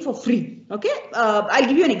training for free. Okay, I'll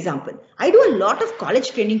give you an example. I do a lot of college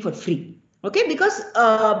training for free. Okay, because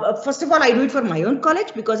first of all, I do it for my own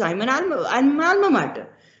college because I'm an alma mater.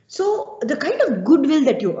 So the kind of goodwill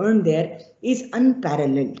that you earn there is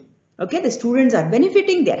unparalleled. Okay, the students are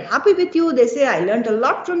benefiting, they're happy with you, they say, I learned a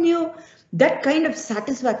lot from you. That kind of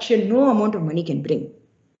satisfaction, no amount of money can bring.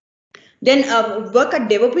 Then work at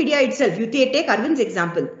Devopedia itself. You take Arvind's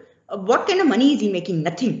example. What kind of money is he making?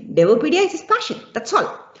 Nothing. Devopedia is his passion. That's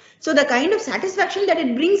all. So the kind of satisfaction that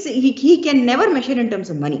it brings, he can never measure in terms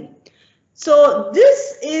of money. So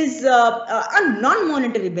this is a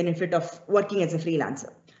non-monetary benefit of working as a freelancer.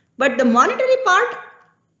 But the monetary part,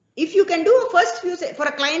 if you can do a first few, for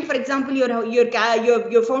a client, for example,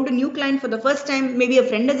 you're found a new client for the first time, maybe a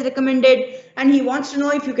friend has recommended and he wants to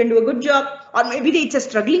know if you can do a good job, or maybe it's a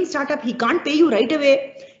struggling startup, he can't pay you right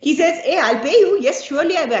away. He says, hey, I'll pay you. Yes,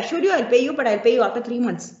 surely, I assure you I'll pay you, but I'll pay you after 3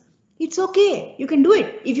 months. It's okay. You can do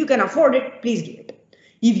it. If you can afford it, please do it.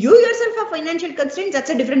 If you yourself have financial constraints, that's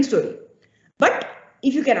a different story. But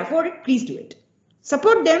if you can afford it, please do it.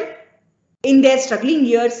 Support them in their struggling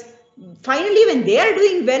years. Finally, when they are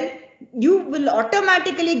doing well, you will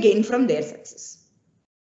automatically gain from their success.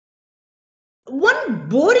 One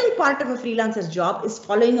boring part of a freelancer's job is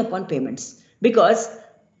following up on payments, because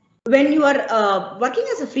when you are working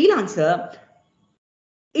as a freelancer,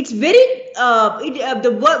 it's very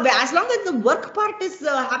as long as the work part is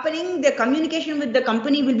happening, the communication with the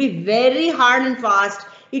company will be very hard and fast.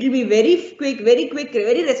 It will be very quick,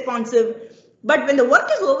 very responsive. But when the work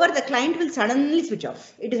is over, the client will suddenly switch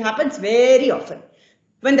off. It happens very often.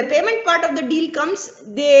 When the payment part of the deal comes,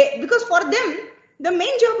 because for them, the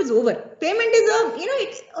main job is over. Payment is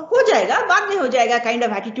it's ho jayega, baad mein ho jayega kind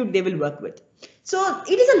of attitude they will work with. So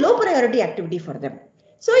it is a low priority activity for them.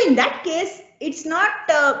 So in that case, it's not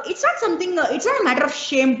something, it's not a matter of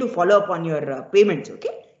shame to follow up on your payments.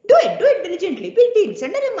 Okay, do it diligently, big deal,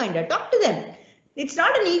 send a reminder, talk to them. It's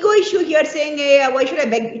not an ego issue here saying, hey, why should I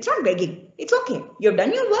beg? It's not begging. It's okay. You've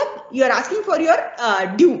done your work. You're asking for your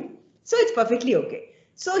due. So it's perfectly okay.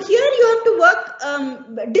 So here you have to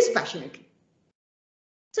work dispassionately.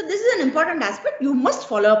 So this is an important aspect. You must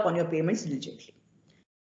follow up on your payments diligently.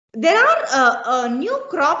 There are a new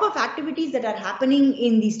crop of activities that are happening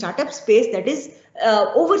in the startup space, that is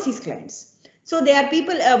overseas clients. So there are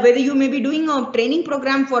people, whether you may be doing a training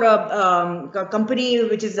program for a company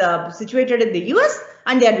which is situated in the US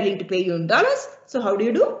and they are willing to pay you in dollars. So how do?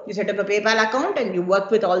 You set up a PayPal account and you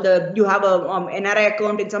work with you have a NRI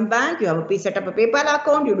account in some bank, you have set up a PayPal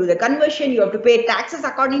account, you do the conversion, you have to pay taxes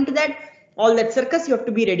according to that, all that circus, you have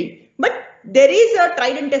to be ready. But there is a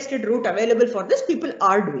tried and tested route available for this. People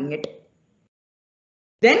are doing it.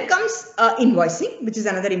 Then comes invoicing, which is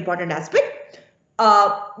another important aspect.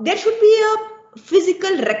 There should be a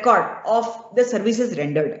physical record of the services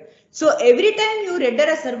rendered. So every time you render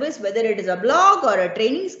a service, whether it is a blog or a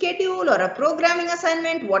training schedule or a programming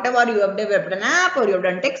assignment, whatever you have developed an app or you have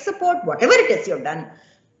done tech support, whatever it is you have done,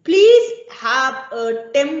 please have a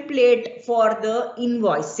template for the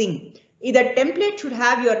invoicing. Either template should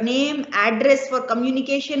have your name, address for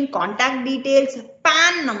communication, contact details,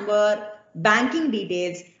 PAN number, banking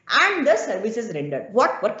details, and the services rendered.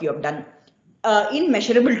 What work you have done in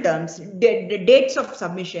measurable terms, the dates of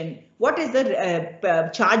submission, what is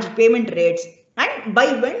the charge payment rates, and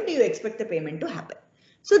by when do you expect the payment to happen.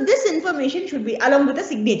 So this information should be along with the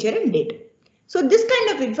signature and date. So this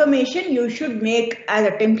kind of information you should make as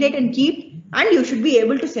a template and keep, and you should be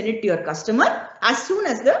able to send it to your customer as soon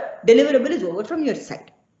as the deliverable is over from your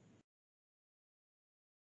side.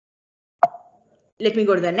 Let me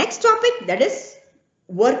go to the next topic, that is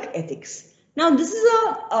work ethics. Now this is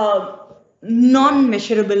a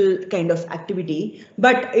non-measurable kind of activity,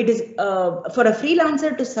 but it is for a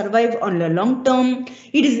freelancer to survive on the long term.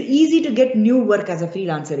 It is easy to get new work as a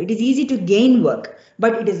freelancer. It is easy to gain work,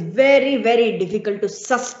 but it is very, very difficult to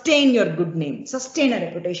sustain your good name, sustain a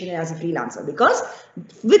reputation as a freelancer, because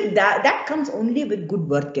with that comes only with good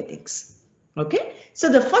work ethics. Okay, so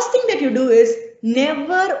the first thing that you do is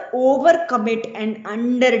Never overcommit and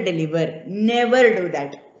under-deliver. Never do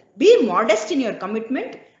that. Be modest in your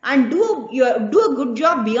commitment and do a good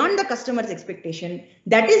job beyond the customer's expectation.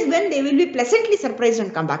 That is when they will be pleasantly surprised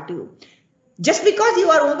and come back to you. Just because you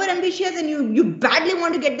are over ambitious and you badly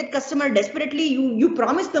want to get that customer desperately, you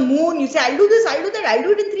promise the moon, you say, I'll do this, I'll do that, I'll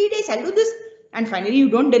do it in 3 days, I'll do this, and finally you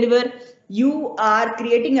don't deliver, you are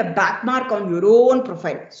creating a backmark on your own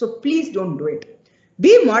profile. So please don't do it.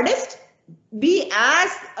 Be modest, be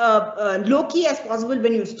as low-key as possible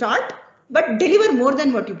when you start, but deliver more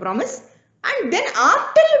than what you promise. And then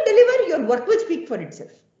after you deliver, your work will speak for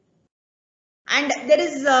itself. And there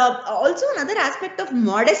is also another aspect of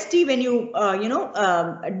modesty when you,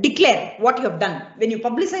 declare what you have done, when you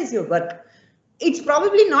publicize your work. It's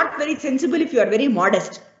probably not very sensible if you are very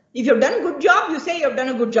modest. If you've done a good job, you say you've done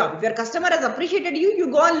a good job. If your customer has appreciated you, you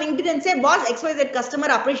go on LinkedIn and say, boss, XYZ customer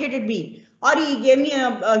appreciated me. Or he gave me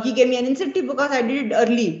an incentive because I did it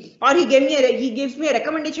early. Or he gives me a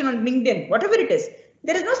recommendation on LinkedIn, whatever it is.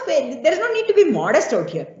 There is no space, there is no need to be modest out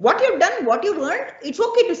here. What you've done, what you've earned, it's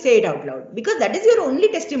okay to say it out loud because that is your only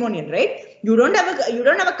testimonial, right? You don't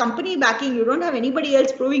have a company backing, you don't have anybody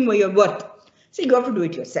else proving your worth. So you have to do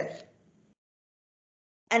it yourself.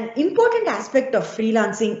 An important aspect of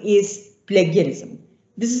freelancing is plagiarism.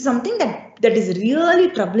 This is something that is really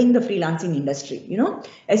troubling the freelancing industry,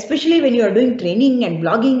 especially when you are doing training and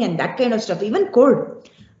blogging and that kind of stuff, even code.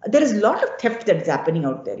 There is a lot of theft that is happening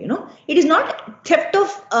out there, It is not theft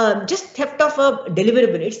of just theft of a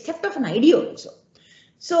deliverable, it's theft of an idea also.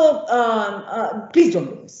 So please don't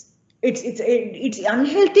do this. It's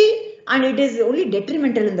unhealthy and it is only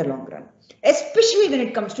detrimental in the long run, especially when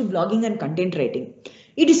it comes to blogging and content writing.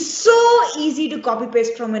 It is so easy to copy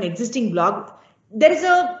paste from an existing blog. There is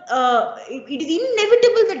it is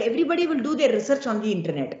inevitable that everybody will do their research on the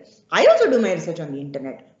internet. I also do my research on the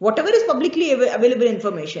internet. Whatever is publicly available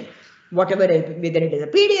information, whether it is a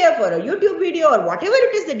PDF or a YouTube video or whatever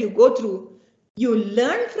it is that you go through, you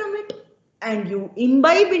learn from it and you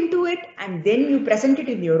imbibe into it and then you present it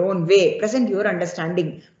in your own way, present your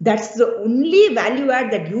understanding. That's the only value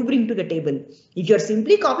add that you bring to the table. If you're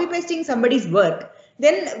simply copy pasting somebody's work,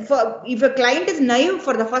 then if a client is naive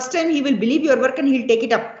for the first time, he will believe your work and he'll take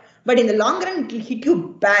it up. But in the long run, it will hit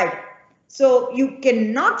you bad. So you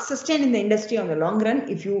cannot sustain in the industry on the long run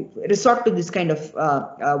if you resort to this kind of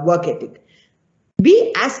work ethic.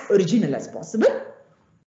 Be as original as possible.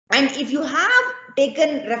 And if you have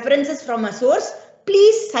taken references from a source,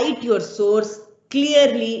 please cite your source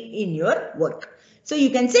clearly in your work. So you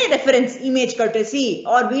can say reference, image courtesy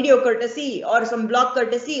or video courtesy or some blog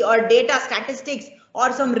courtesy or data statistics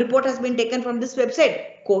or some report has been taken from this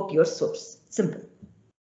website. Quote your source. Simple.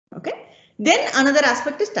 Okay. Then another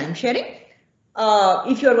aspect is time sharing.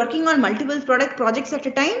 If you're working on multiple projects at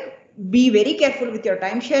a time, be very careful with your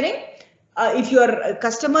time sharing. If your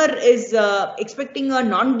customer is expecting a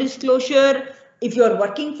non-disclosure, if you're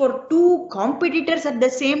working for 2 competitors at the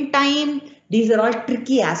same time, these are all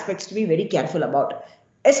tricky aspects to be very careful about,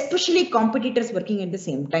 especially competitors working at the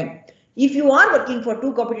same time. If you are working for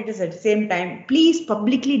 2 competitors at the same time, please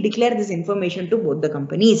publicly declare this information to both the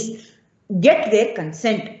companies. Get their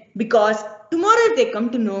consent because tomorrow if they come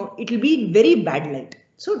to know, it will be very bad light.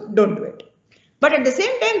 So don't do it. But at the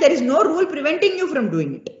same time, there is no rule preventing you from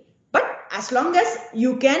doing it. But as long as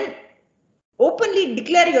you can openly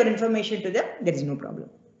declare your information to them, there is no problem.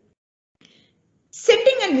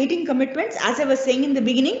 Setting and meeting commitments, as I was saying in the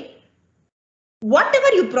beginning,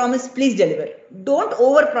 whatever you promise, please deliver. Don't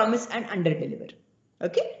over-promise and under-deliver.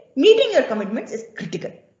 Okay? Meeting your commitments is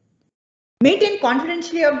critical. Maintain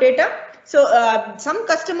confidentiality of data. So some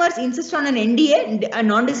customers insist on an NDA, a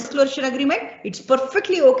non-disclosure agreement. It's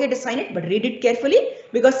perfectly okay to sign it, but read it carefully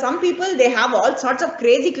because some people, they have all sorts of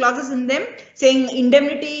crazy clauses in them saying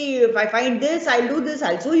indemnity, if I find this, I'll do this,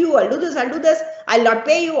 I'll sue you, I'll do this, I'll not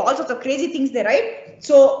pay you, all sorts of crazy things they write.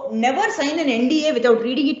 So never sign an NDA without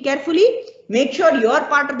reading it carefully. Make sure your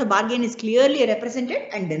part of the bargain is clearly represented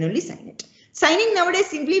and then only sign it. Signing nowadays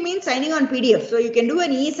simply means signing on PDF. So you can do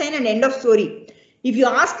an e-sign and end of story. If you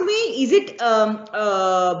ask me, is it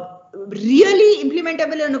really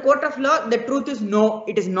implementable in a court of law? The truth is no,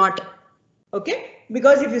 it is not. Okay,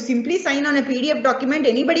 because if you simply sign on a PDF document,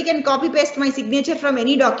 anybody can copy paste my signature from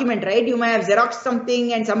any document, right? You might have Xerox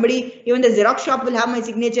something and somebody, even the Xerox shop will have my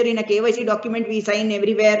signature in a KYC document we sign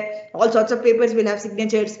everywhere. All sorts of papers will have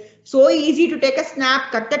signatures. So easy to take a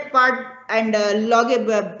snap, cut that part and load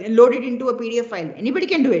it into a PDF file. Anybody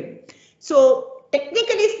can do it. So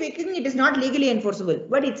technically speaking, it is not legally enforceable,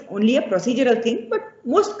 but it's only a procedural thing. But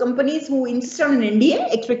most companies who insist on an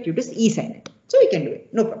NDA expect you to e-sign it. So you can do it,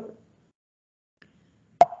 no problem.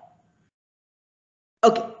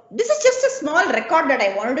 small record that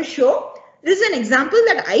I wanted to show. This is an example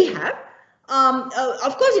that I have.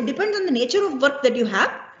 Of course, it depends on the nature of work that you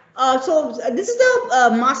have. This is the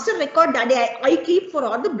master record that I keep for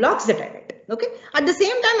all the blogs that I write. Okay. At the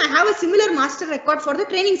same time, I have a similar master record for the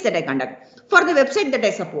trainings that I conduct, for the website that I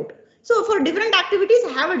support. So for different activities,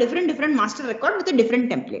 I have a different master record with a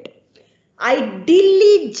different template. I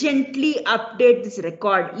diligently update this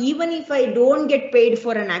record, even if I don't get paid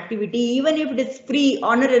for an activity, even if it is free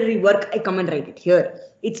honorary work, I come and write it here.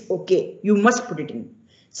 It's okay. You must put it in.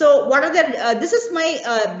 So what are the, this is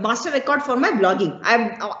my master record for my blogging.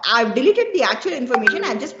 I've deleted the actual information.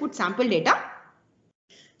 I've just put sample data.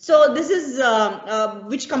 So this is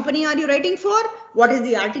which company are you writing for? What is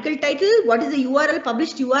the article title? What is the URL,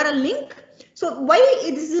 published URL link? So why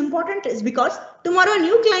this is important is because tomorrow a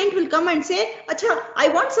new client will come and say, Acha, I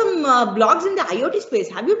want some blogs in the IoT space.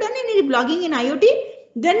 Have you done any blogging in IoT?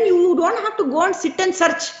 Then you don't have to go and sit and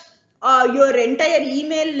search your entire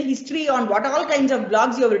email history on what all kinds of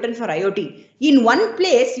blogs you have written for IoT. In one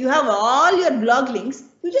place, you have all your blog links.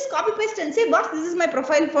 You just copy paste and say, boss, this is my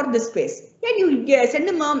profile for this space. And you send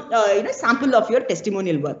them a sample of your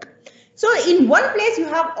testimonial work. So in one place, you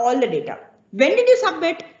have all the data. When did you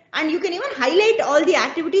submit? And you can even highlight all the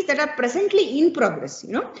activities that are presently in progress.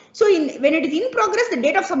 So when it is in progress, the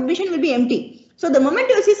date of submission will be empty. So the moment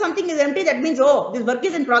you see something is empty, that means, oh, this work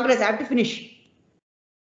is in progress. I have to finish.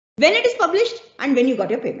 When it is published and when you got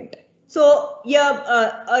your payment. So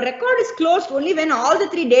a record is closed only when all the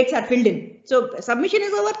 3 dates are filled in. So submission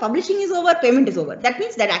is over, publishing is over, payment is over. That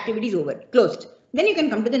means that activity is over, closed. Then you can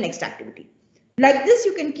come to the next activity. Like this,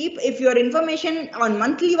 you can keep if your information on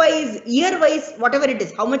monthly wise, year wise, whatever it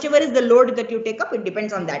is, how much ever is the load that you take up, it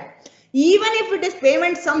depends on that. Even if it is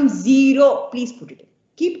payment sum 0, please put it in.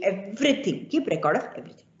 Keep everything, keep record of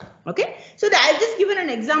everything. Okay, so I've just given an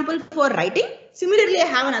example for writing. Similarly, I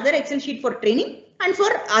have another Excel sheet for training and for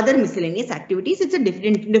other miscellaneous activities. It's a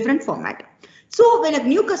different format. So when a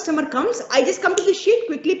new customer comes, I just come to the sheet,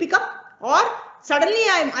 quickly pick up, or suddenly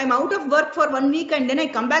I'm out of work for 1 week and then I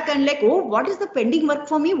come back and like, oh, what is the pending work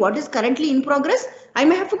for me? What is currently in progress? I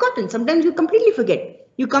may have forgotten. Sometimes you completely forget.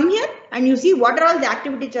 You come here and you see what are all the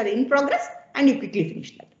activities are in progress and you quickly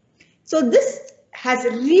finish that. So this has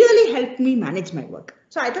really helped me manage my work.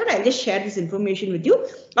 So I thought I'll just share this information with you.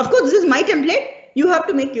 Of course, this is my template. You have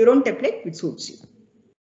to make your own template which suits you.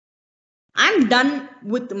 I'm done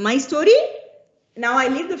with my story. Now I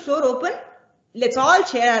leave the floor open. Let's all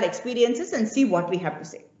share our experiences and see what we have to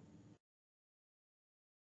say.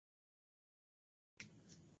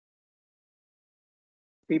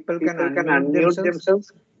 People can unmute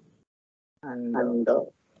themselves and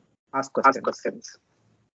ask questions.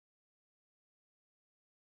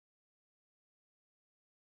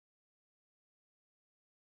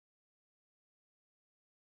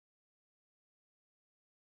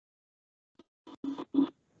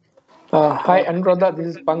 Hi Anuradha, this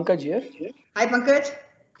is Pankaj here. Hi Pankaj.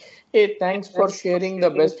 Hey, thanks for sharing the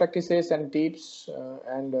best practices and tips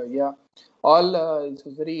yeah, all it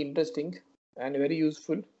was very interesting and very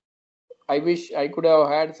useful. I wish I could have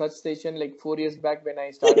had such session like 4 years back when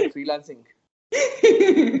I started freelancing.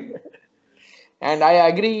 And I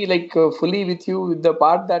agree like fully with you with the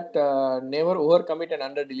part that never overcommit and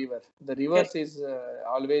under deliver. The reverse is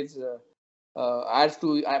always adds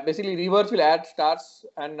to basically reverse will add stars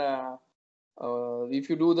and if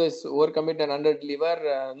you do this overcommit and under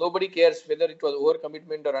deliver, nobody cares whether it was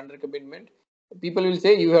overcommitment or under commitment. People will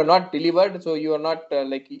say you have not delivered, so you are not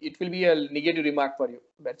like it will be a negative remark for you.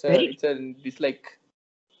 That's it's a dislike.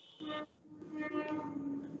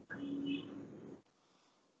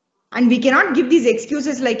 And we cannot give these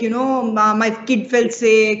excuses like, my kid felt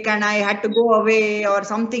sick and I had to go away or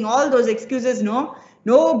something. All those excuses,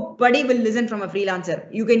 nobody will listen from a freelancer.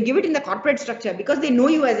 You can give it in the corporate structure because they know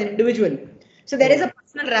you as an individual. So there is a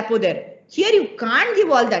personal rapport there. Here you can't give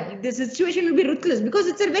all that. The situation will be ruthless because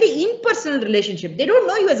it's a very impersonal relationship. They don't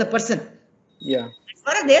know you as a person. Yeah. As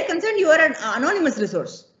far as they're concerned, you are an anonymous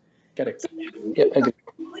resource. Correct. So, yeah, I agree.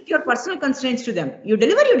 with your personal constraints to them. You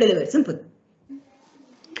deliver, simple.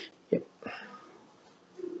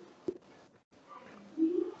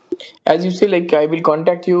 As you say, like I will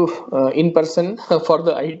contact you in person for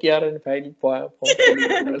the ITR and file for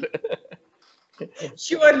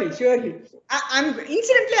Surely.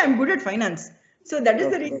 I'm good at finance. So that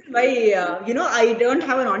is the reason why, I don't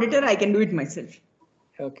have an auditor. I can do it myself.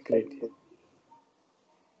 Okay, great.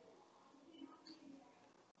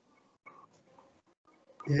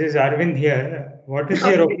 This is Arvind here. What is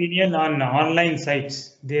your opinion on online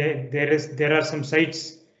sites? There are some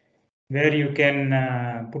sites where you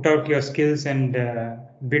can put out your skills and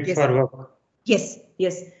bid for work. Yes.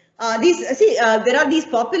 There are these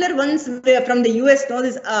popular ones from the US. No,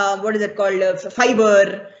 this what is it called?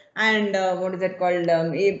 Fiverr, and what is it called?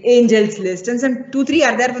 Angels List, and some 2-3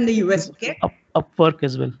 are there from the US. Okay. Upwork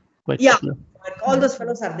as well. Quite Yeah, popular. all those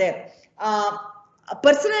fellows are there.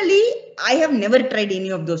 Personally, I have never tried any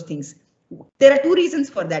of those things. There are 2 reasons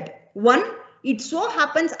for that. One, it so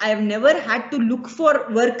happens I have never had to look for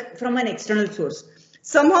work from an external source.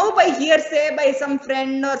 Somehow by hearsay, by some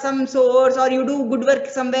friend or some source, or you do good work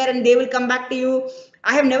somewhere and they will come back to you.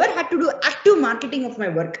 I have never had to do active marketing of my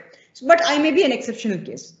work, but I may be an exceptional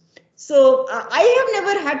case. So I have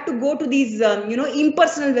never had to go to these,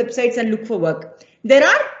 impersonal websites and look for work. There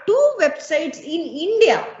are 2 websites in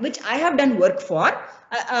India which I have done work for.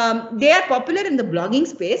 They are popular in the blogging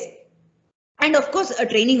space, and of course,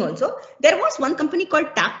 training also. There was one company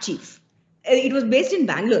called Tapchief. It was based in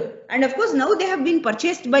Bangalore, and of course now they have been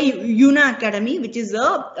purchased by Una Academy, which is a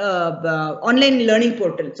online learning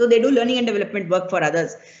portal. So they do learning and development work for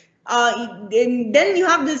others. Then you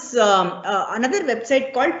have this another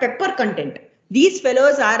website called Pepper Content. These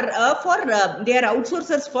fellows are they are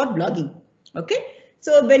outsourcers for blogging. Okay.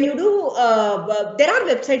 So when you do, there are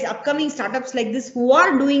websites, upcoming startups like this who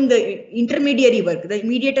are doing the intermediary work, the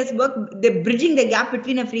mediators work. They're bridging the gap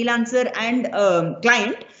between a freelancer and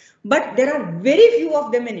client. But there are very few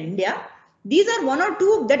of them in India. These are 1 or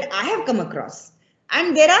 2 that I have come across.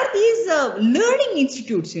 And there are these learning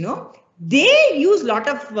institutes, they use a lot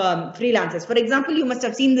of freelancers. For example, you must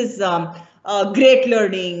have seen this Great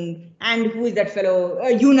Learning, and who is that fellow?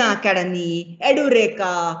 Una Academy,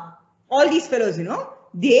 Edureka, all these fellows,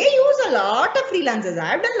 they use a lot of freelancers. I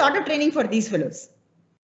have done a lot of training for these fellows.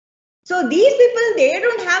 So these people, they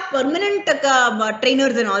don't have permanent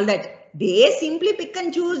trainers and all that. They simply pick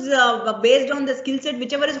and choose based on the skill set,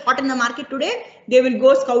 whichever is hot in the market today. They will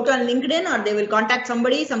go scout on LinkedIn, or they will contact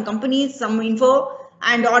somebody, some companies, some info,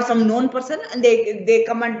 and or some known person, and they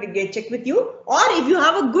come and they check with you. Or if you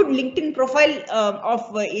have a good LinkedIn profile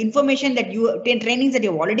of information that trainings that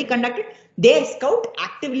you've already conducted, they scout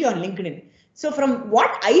actively on LinkedIn. So from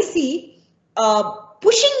what I see,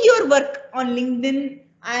 pushing your work on LinkedIn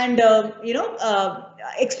and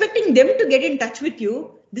expecting them to get in touch with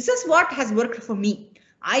you, this is what has worked for me.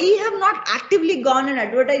 I have not actively gone and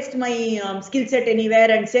advertised my skill set anywhere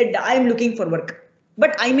and said I am looking for work,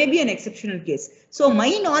 but I may be an exceptional case. So my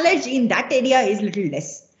knowledge in that area is little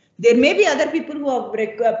less. There may be other people who have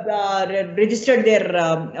registered their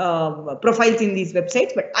profiles in these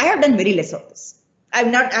websites, but I have done very less of this. I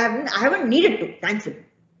haven't needed to, thankfully.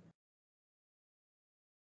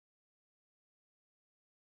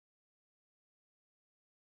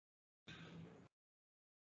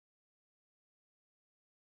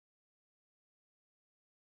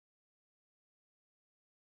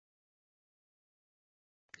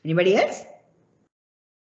 Anybody else?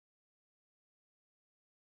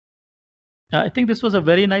 I think this was a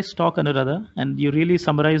very nice talk, Anuradha, and you really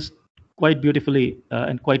summarized quite beautifully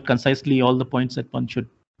and quite concisely all the points that one should,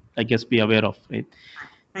 I guess, be aware of, right?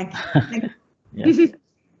 Thank you. Yeah.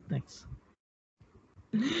 Thanks.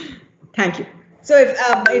 Thank you. So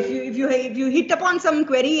if you hit upon some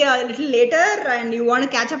query a little later and you want to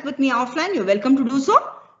catch up with me offline, you're welcome to do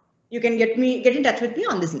so. You can get in touch with me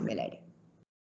on this email ID.